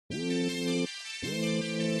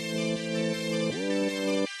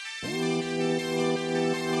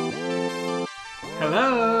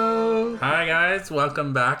Hello! Hi guys,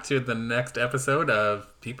 welcome back to the next episode of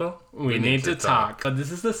People We need to talk. But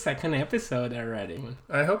this is the second episode already.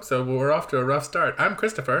 I hope so, but we're off to a rough start. I'm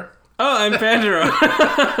Christopher. Oh, I'm Pedro.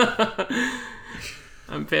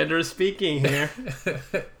 I'm Pedro speaking here.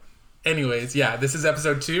 Anyways, yeah, this is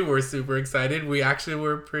episode 2. We're super excited. We actually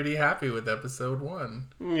were pretty happy with episode 1.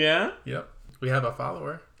 Yeah? Yep. We have a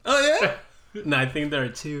follower. Oh, yeah? No, I think there are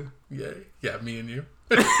 2. Yay. Yeah, me and you.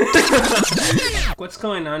 What's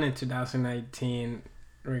going on in 2019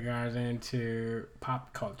 regarding to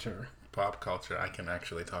pop culture? Pop culture, I can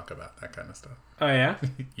actually talk about that kind of stuff. Oh, yeah?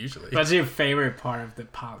 Usually. What's your favorite part of the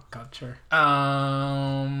pop culture?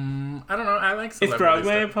 I don't know. I like Is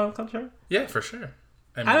Broadway pop culture? Yeah, for sure.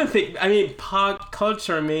 I mean, pop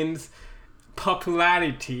culture means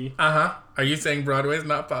popularity. Uh-huh. Are you saying Broadway's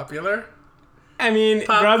not popular? I mean,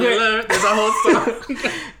 Popular. Broadway... There's a whole song.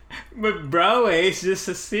 But Broadway is just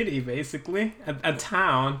a city, basically. A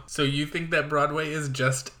town. So you think that Broadway is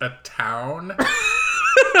just a town?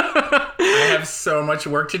 I have so much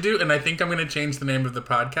work to do, and I think I'm going to change the name of the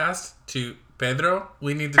podcast to Pedro,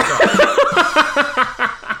 We Need to Talk.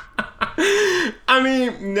 I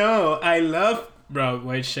mean, no, I love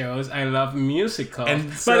Broadway shows. I love musicals.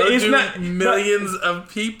 And so but it's do not millions of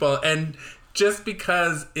people. And just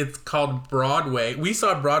because it's called Broadway, we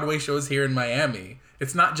saw Broadway shows here in Miami.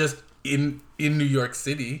 It's not just in New York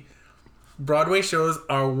City. Broadway shows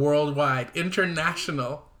are worldwide,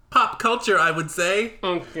 international pop culture, I would say.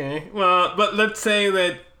 Okay, well, but let's say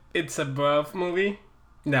that it's a Broadway movie.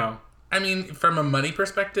 No. I mean, from a money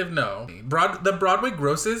perspective, no. The Broadway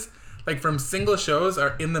grosses, like from single shows,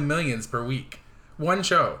 are in the millions per week. One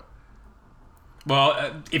show.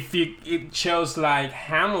 Well, it shows like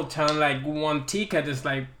Hamilton, like one ticket is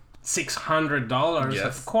like $600, Yes.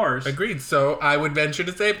 of course. Agreed. So I would venture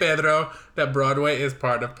to say, Pedro, that Broadway is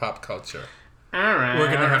part of pop culture. All right. We're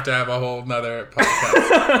going to have to have a whole nother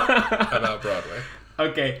podcast about Broadway.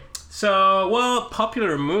 Okay. So, well,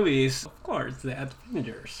 popular movies, of course, The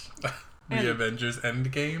Avengers. The Avengers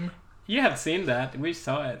Endgame. You have seen that. We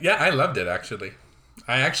saw it. Yeah, I loved it, actually.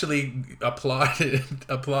 I actually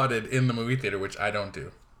applauded in the movie theater, which I don't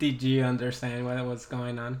do. Did you understand what was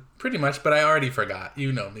going on? Pretty much, but I already forgot.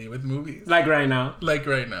 You know me with movies. Like right now? Like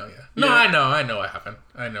right now, yeah. No, Yeah. I know I haven't.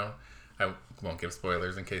 I know. I won't give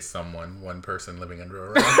spoilers in case one person living under a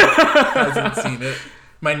rock hasn't seen it.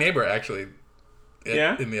 My neighbor, actually,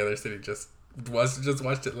 in the other city, just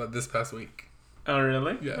watched it this past week. Oh,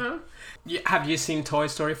 really? Yeah. Have you seen Toy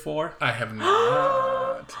Story 4? I have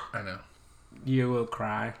not. I know. You will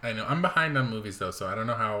cry. I know. I'm behind on movies, though, so I don't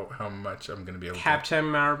know how much I'm going to be able Captain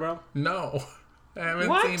Marvel? to... No. I haven't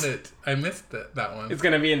What? seen it. I missed that one. It's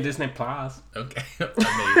gonna be in Disney Plus. Okay.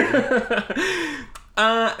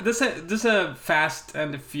 Amazing. There's a Fast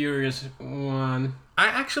and the Furious one. I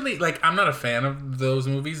actually, I'm not a fan of those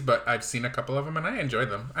movies, but I've seen a couple of them, and I enjoy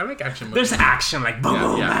them. I like action movies. There's action, like boom,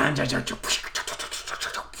 boom, Yeah. man.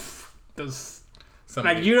 Those, Some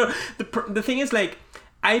like, of you know, the thing is, like,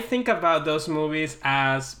 I think about those movies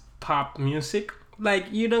as pop music. Like,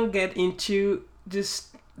 you don't get into just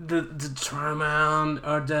the drama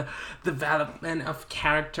or the development of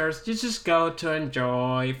characters. You just go to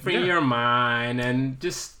enjoy, free your mind, and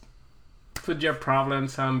just put your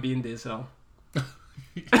problems on Vin Diesel.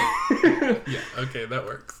 Yeah, okay, that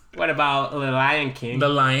works. What about The Lion King? The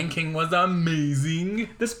Lion King was amazing.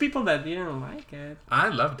 There's people that didn't like it. I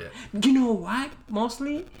loved it. You know what?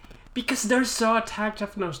 Mostly because they're so attached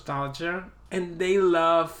of nostalgia and they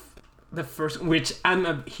love the first, which I'm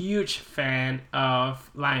a huge fan of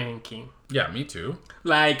Lion King. Yeah, me too.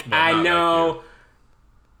 Like, But I not know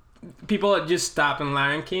people just stop in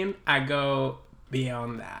Lion King. I go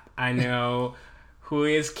beyond that. I know who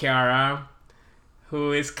is Kiara,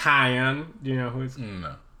 who is Kion. Do you know who is?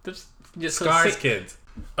 No. There's just Scar's kids.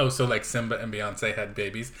 Oh, so like Simba and Beyonce had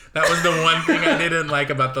babies. That was the one thing I didn't like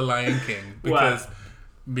about The Lion King. Because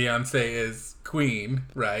Beyonce is queen,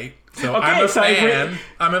 right? So Okay, I'm a so fan.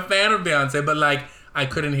 I'm a fan of Beyonce, but I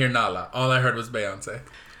couldn't hear Nala. All I heard was Beyonce.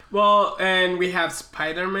 Well, and we have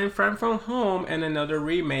Spider-Man Far From Home and another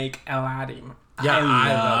remake, Aladdin. Yeah,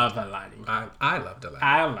 I love Aladdin. I loved Aladdin.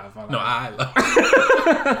 I love Aladdin. No, I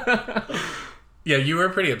love Yeah, you were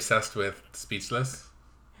pretty obsessed with Speechless.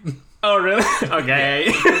 Oh, really? Okay.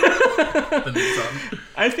 The new song.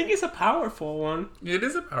 I think it's a powerful one. It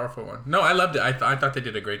is a powerful one. No, I loved it. I thought they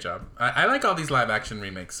did a great job. I like all these live action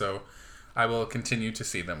remakes, so I will continue to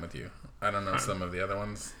see them with you. I don't know some of the other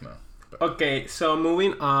ones. No. But. Okay, so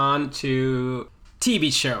moving on to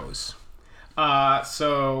TV shows.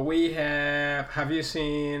 So we have you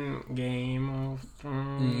seen Game of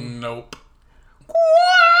Thrones? Nope.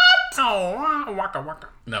 What? Oh, waka waka.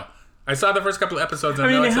 No. I saw the first couple of episodes. And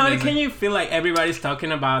I mean, how amazing. can you feel like everybody's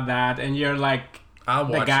talking about that and you're like I'll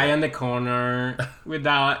the watch guy it. on the corner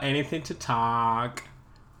without anything to talk?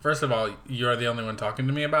 First of all, you're the only one talking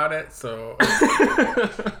to me about it, so...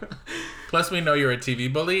 Plus, we know you're a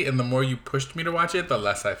TV bully, and the more you pushed me to watch it, the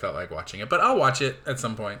less I felt like watching it. But I'll watch it at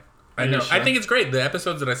some point. I know. Sure? I think it's great. The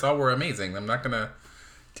episodes that I saw were amazing. I'm not gonna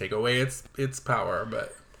take away its power,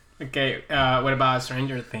 but... Okay, what about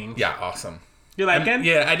Stranger Things? Yeah, awesome. You like it?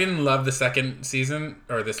 Yeah, I didn't love the second season,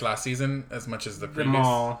 or this last season, as much as the previous.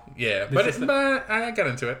 Mall. Yeah, This but I got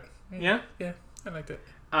into it. Yeah? Yeah, I liked it.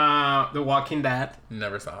 The Walking Dead.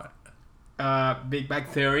 Never saw it. Big Bang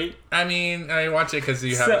Theory. I mean, I watch it because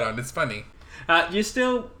you have it on. It's funny. You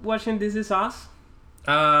still watching This Is Us?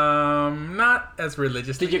 Not as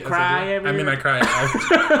religiously. Did you as cry I do. I mean, I cry.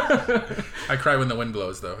 I cry when the wind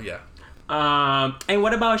blows, though. Yeah. And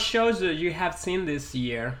what about shows that you have seen this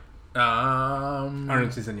year?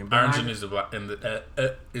 Orange is the New Black. Orange is the Black, and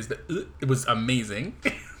it was amazing.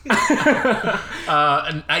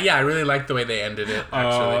 And yeah, I really liked the way they ended it.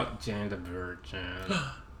 Actually, Jane the Virgin.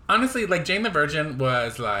 honestly, like Jane the Virgin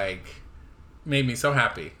was like made me so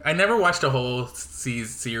happy. I never watched a whole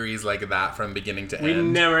series like that from beginning to We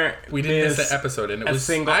end. never. We didn't miss an episode, and it was.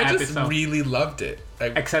 single I just episode. really loved it.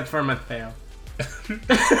 Except for Mateo.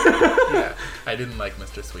 Yeah, I didn't like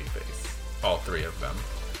Mr. Sweetface. All three of them.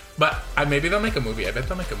 But maybe they'll make a movie. I bet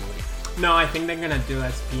they'll make a movie. No, I think they're gonna do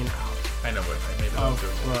a spin-off I know, but maybe they'll of do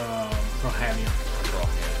it. Rogelio.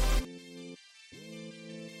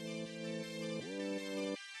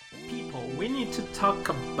 People, we need to talk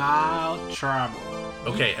about travel.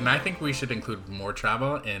 Okay, and I think we should include more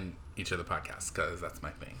travel in each of the podcasts because that's my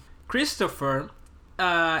thing. Christopher,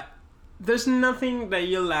 there's nothing that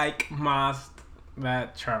you like most than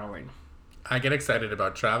traveling. I get excited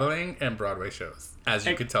about traveling and Broadway shows, as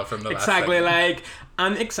you could tell from the last Exactly, segment. like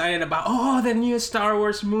I'm excited about the new Star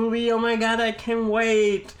Wars movie. Oh my god, I can't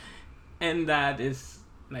wait. And that is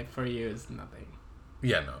like for you is nothing.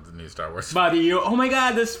 Yeah, no, the new Star Wars. But you, oh my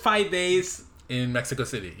god, there's 5 days. In Mexico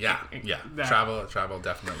City, yeah. That- Travel,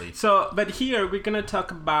 definitely. So, but here we're gonna talk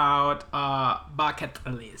about bucket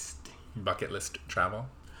list. Bucket list travel.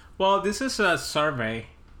 Well, this is a survey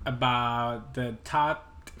about the top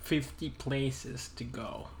 50 places to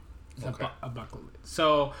go. It's Okay. a bucket list.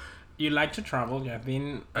 So, you like to travel. You have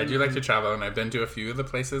been. I do like to travel, and I've been to a few of the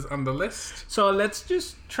places on the list. So let's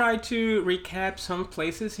just try to recap some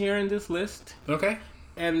places here in this list, Okay.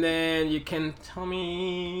 and then you can tell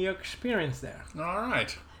me your experience there. All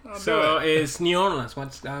right. I'll So do it. it's New Orleans.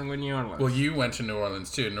 What's down with New Orleans? Well, you went to New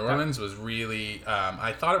Orleans too. New Orleans was really,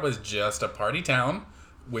 I thought it was just a party town,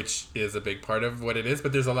 which is a big part of what it is,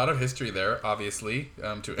 but there's a lot of history there, obviously,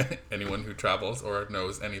 to anyone who travels or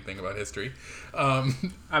knows anything about history. A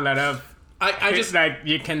lot of. I just, like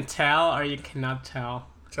you can tell or you cannot tell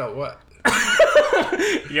tell what?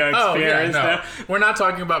 your experience Oh, yeah, no. there. We're not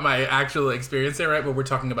talking about my actual experience there, right? But we're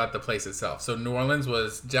talking about the place itself. So New Orleans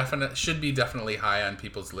should be definitely high on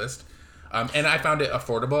people's list. And I found it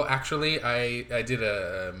affordable, actually. I did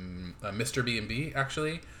a Mr. B&B,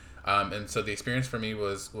 actually. And so the experience for me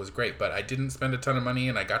was great. But I didn't spend a ton of money,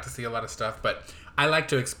 and I got to see a lot of stuff. But I like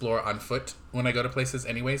to explore on foot when I go to places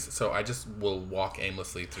anyways. So I just will walk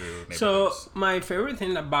aimlessly through neighborhoods. So my favorite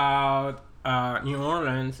thing about New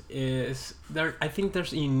Orleans is there. I think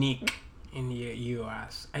there's unique in the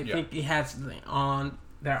U.S. I think it has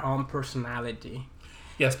their own personality.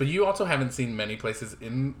 Yes, but you also haven't seen many places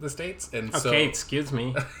in the States. And so Okay, excuse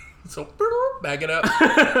me. So back it up.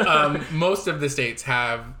 Most of the states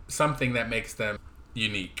have something that makes them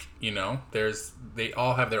unique. You know, they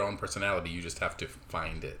all have their own personality. You just have to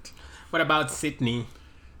find it. What about Sydney?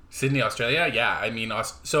 Sydney, Australia. Yeah, I mean,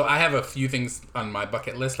 so I have a few things on my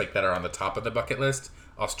bucket list, like that are on the top of the bucket list.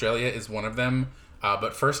 Australia is one of them.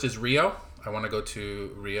 But first is Rio. I want to go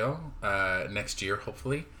to Rio next year,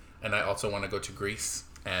 hopefully, and I also want to go to Greece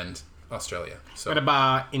and Australia. So What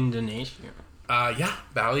about Indonesia? yeah,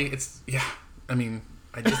 Bali. I mean,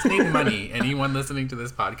 I just need money. Anyone listening to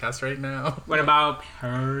this podcast right now? What about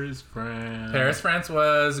Paris, France? Paris, France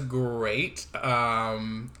was great. I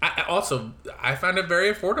found it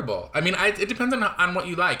very affordable. I mean, it depends on what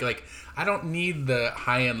you like. Like, I don't need the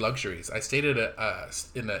high-end luxuries. I stayed at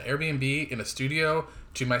in an Airbnb in a studio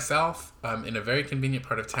to myself in a very convenient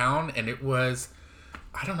part of town, and it was,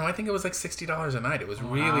 I don't know, I think it was like $60 a night. It was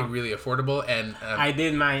really, really affordable. And I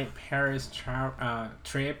did my Paris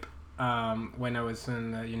trip when I was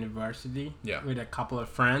in university with a couple of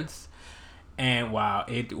friends, and wow,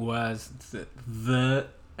 it was the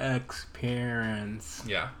experience.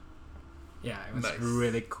 Yeah. Yeah, it was Nice.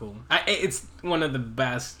 really cool. It's one of the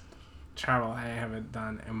best travel I haven't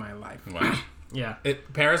done in my life. Wow. Yeah.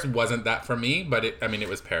 Paris wasn't that for me, but it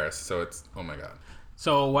was Paris, so it's, oh my god.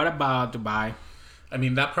 So what about Dubai? I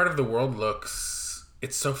mean, that part of the world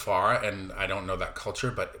it's so far, and I don't know that culture,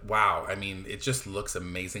 but wow, I mean, it just looks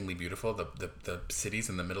amazingly beautiful. The cities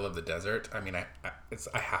in the middle of the desert. I mean, I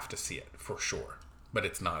have to see it for sure, but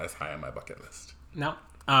it's not as high on my bucket list. No.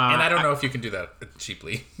 And I don't know if you can do that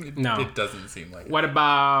cheaply. No. It doesn't seem like it. What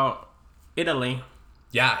about Italy?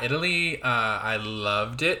 Yeah, Italy, I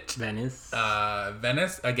loved it. Venice.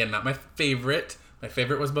 Venice, again, not my favorite. My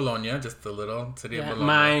favorite was Bologna, just the little city of Bologna.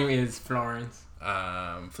 Mine is Florence.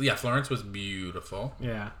 Yeah, Florence was beautiful.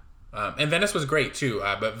 Yeah. And Venice was great too,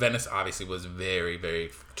 but Venice obviously was very, very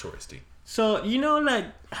touristy. So, like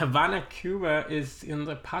Havana, Cuba is in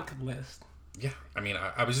the bucket list. Yeah, I mean,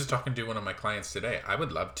 I was just talking to one of my clients today. I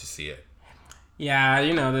would love to see it. Yeah,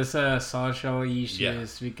 there's social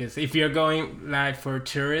issues because if you're going like for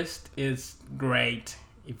tourist, it's great.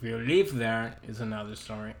 If you live there, it's another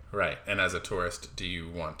story. Right, and as a tourist, do you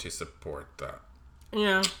want to support that?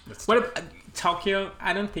 Yeah. What about Tokyo?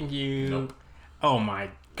 I don't think you. Nope. Oh my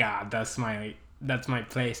god, that's my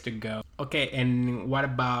place to go. Okay, and what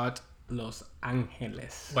about Los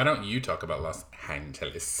Angeles? Why don't you talk about Los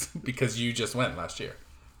Angeles? Because you just went last year.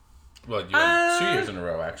 Well, you went 2 years in a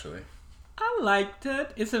row, actually. I liked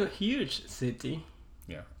it. It's a huge city.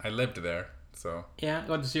 Yeah, I lived there, so. Yeah,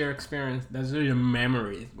 what's your experience? That's your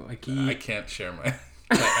memories. Like I can't share my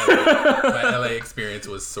my LA experience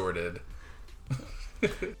was sordid.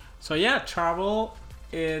 So yeah, travel,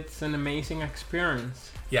 it's an amazing experience.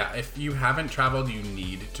 Yeah, if you haven't traveled, you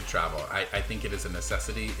need to travel. I think it is a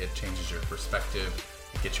necessity. It changes your perspective.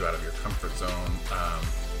 It gets you out of your comfort zone.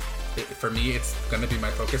 For me, it's going to be my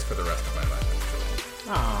focus for the rest of my life, actually.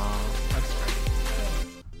 Oh, that's great.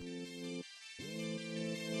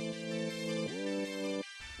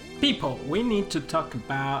 People, we need to talk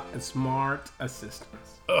about smart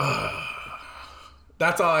assistants.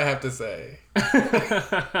 That's all I have to say.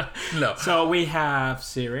 No. So we have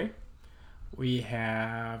Siri. We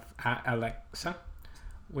have Alexa.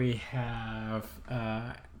 We have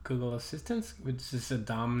Google Assistant, which is a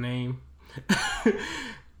dumb name.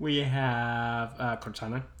 We have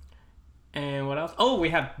Cortana. And what else? Oh, we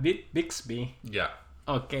have Bixby. Yeah.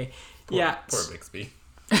 Okay. Poor Bixby.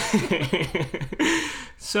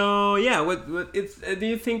 So yeah, what it's? Do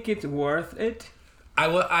you think it's worth it?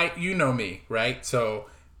 You know me, right? So,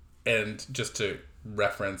 and just to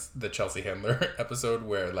reference the Chelsea Handler episode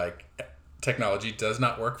where like technology does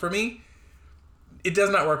not work for me. It does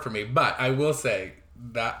not work for me, but I will say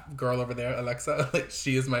that girl over there, Alexa, like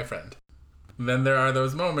she is my friend. Then there are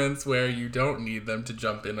those moments where you don't need them to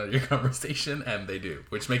jump in on your conversation, and they do,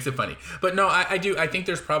 which makes it funny. But no, I do. I think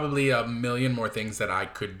there's probably a million more things that I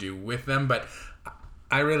could do with them, but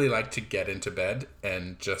I really like to get into bed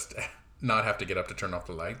and just not have to get up to turn off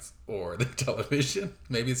the lights or the television.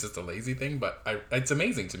 Maybe it's just a lazy thing, but it's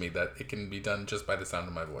amazing to me that it can be done just by the sound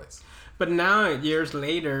of my voice. But now, years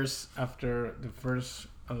later, after the first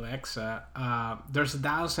Alexa, there's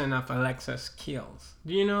 1,000 of Alexa skills.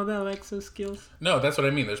 Do you know the Alexa skills? No, that's what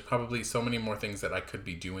I mean. There's probably so many more things that I could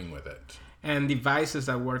be doing with it. And devices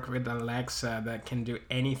that work with Alexa that can do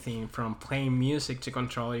anything from playing music to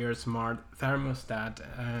control your smart thermostat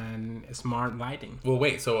and smart lighting. Well,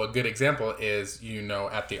 wait. So a good example is,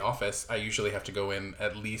 at the office, I usually have to go in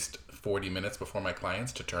at least 40 minutes before my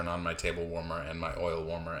clients to turn on my table warmer and my oil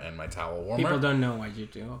warmer and my towel warmer. People don't know what you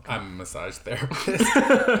do. Okay. I'm a massage therapist.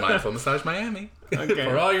 Mindful Massage Miami. Okay.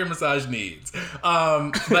 For all your massage needs.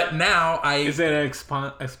 But now Is it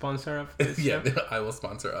a sponsor of this? Yeah, I will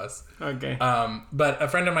sponsor us. Okay. But a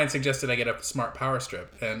friend of mine suggested I get a smart power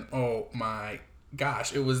strip, and oh my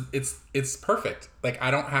gosh, it's perfect. Like I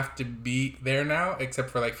don't have to be there now except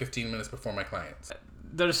for like 15 minutes before my clients.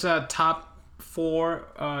 There's a top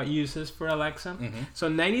 4 uses for Alexa. Mm-hmm. So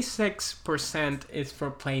 96% is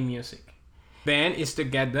for play music. Then is to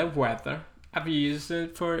get the weather. Have you used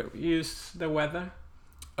it for the weather?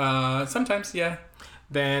 Sometimes, yeah.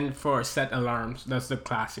 Then for set alarms, that's the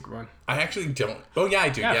classic one. I actually don't. Oh yeah, I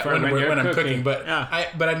do. Yeah, when I'm cooking, but yeah.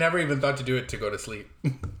 I never even thought to do it to go to sleep.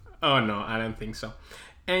 Oh no, I don't think so.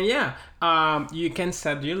 And yeah, you can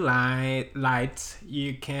set your lights.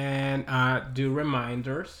 You can do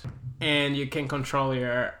reminders, and you can control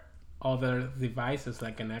your other devices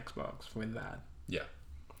like an Xbox with that. Yeah.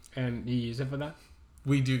 And you use it for that?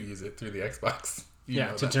 We do use it through the Xbox.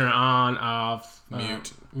 To turn on, off,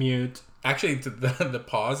 mute. Mute. Actually, the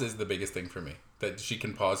pause is the biggest thing for me. that she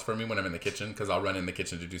can pause for me when I'm in the kitchen, because I'll run in the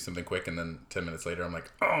kitchen to do something quick, and then 10 minutes later I'm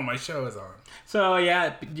like, oh, my show is on. So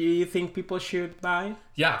yeah, do you think people should buy?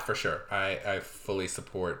 Yeah, for sure. I fully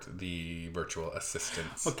support the virtual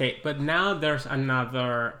assistants. Okay, but now there's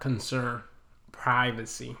another concern.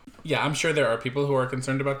 Privacy. Yeah, I'm sure there are people who are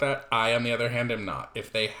concerned about that. I, on the other hand, am not.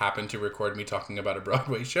 If they happen to record me talking about a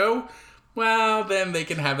Broadway show, well, then they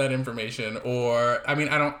can have that information. Or, I mean,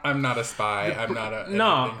 I'm not a spy. I'm not a...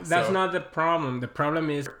 No, that's not the problem. The problem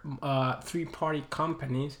is three-party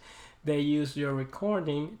companies, they use your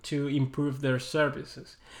recording to improve their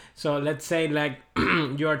services. So let's say like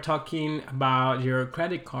you're talking about your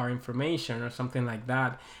credit card information or something like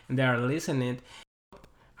that, and they are listening.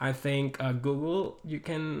 I think Google, you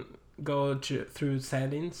can go through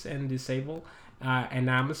settings and disable, and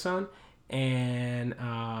Amazon, and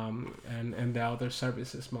the other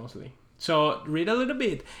services mostly. So read a little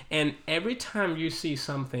bit, and every time you see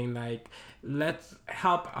something like, let's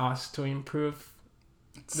help us to improve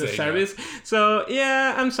the service. No. So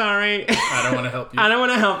yeah, I'm sorry. I don't want to help you. I don't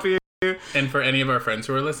want to help you. And for any of our friends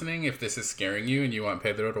who are listening, if this is scaring you and you want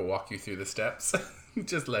Pedro to walk you through the steps,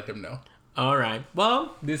 just let him know. All right.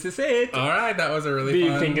 Well, this is it. All right. That was a really fun. Do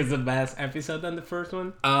you think it's the best episode than the first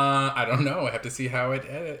one? I don't know. I have to see how it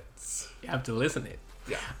edits. You have to listen it.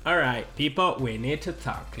 Yeah. All right. People, we need to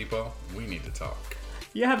talk. People, we need to talk.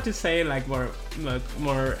 You have to say like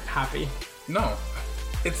more happy. No.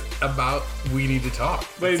 It's about we need to talk.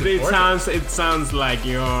 But it sounds like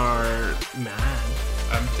you're mad.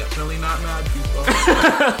 I'm definitely not mad, people.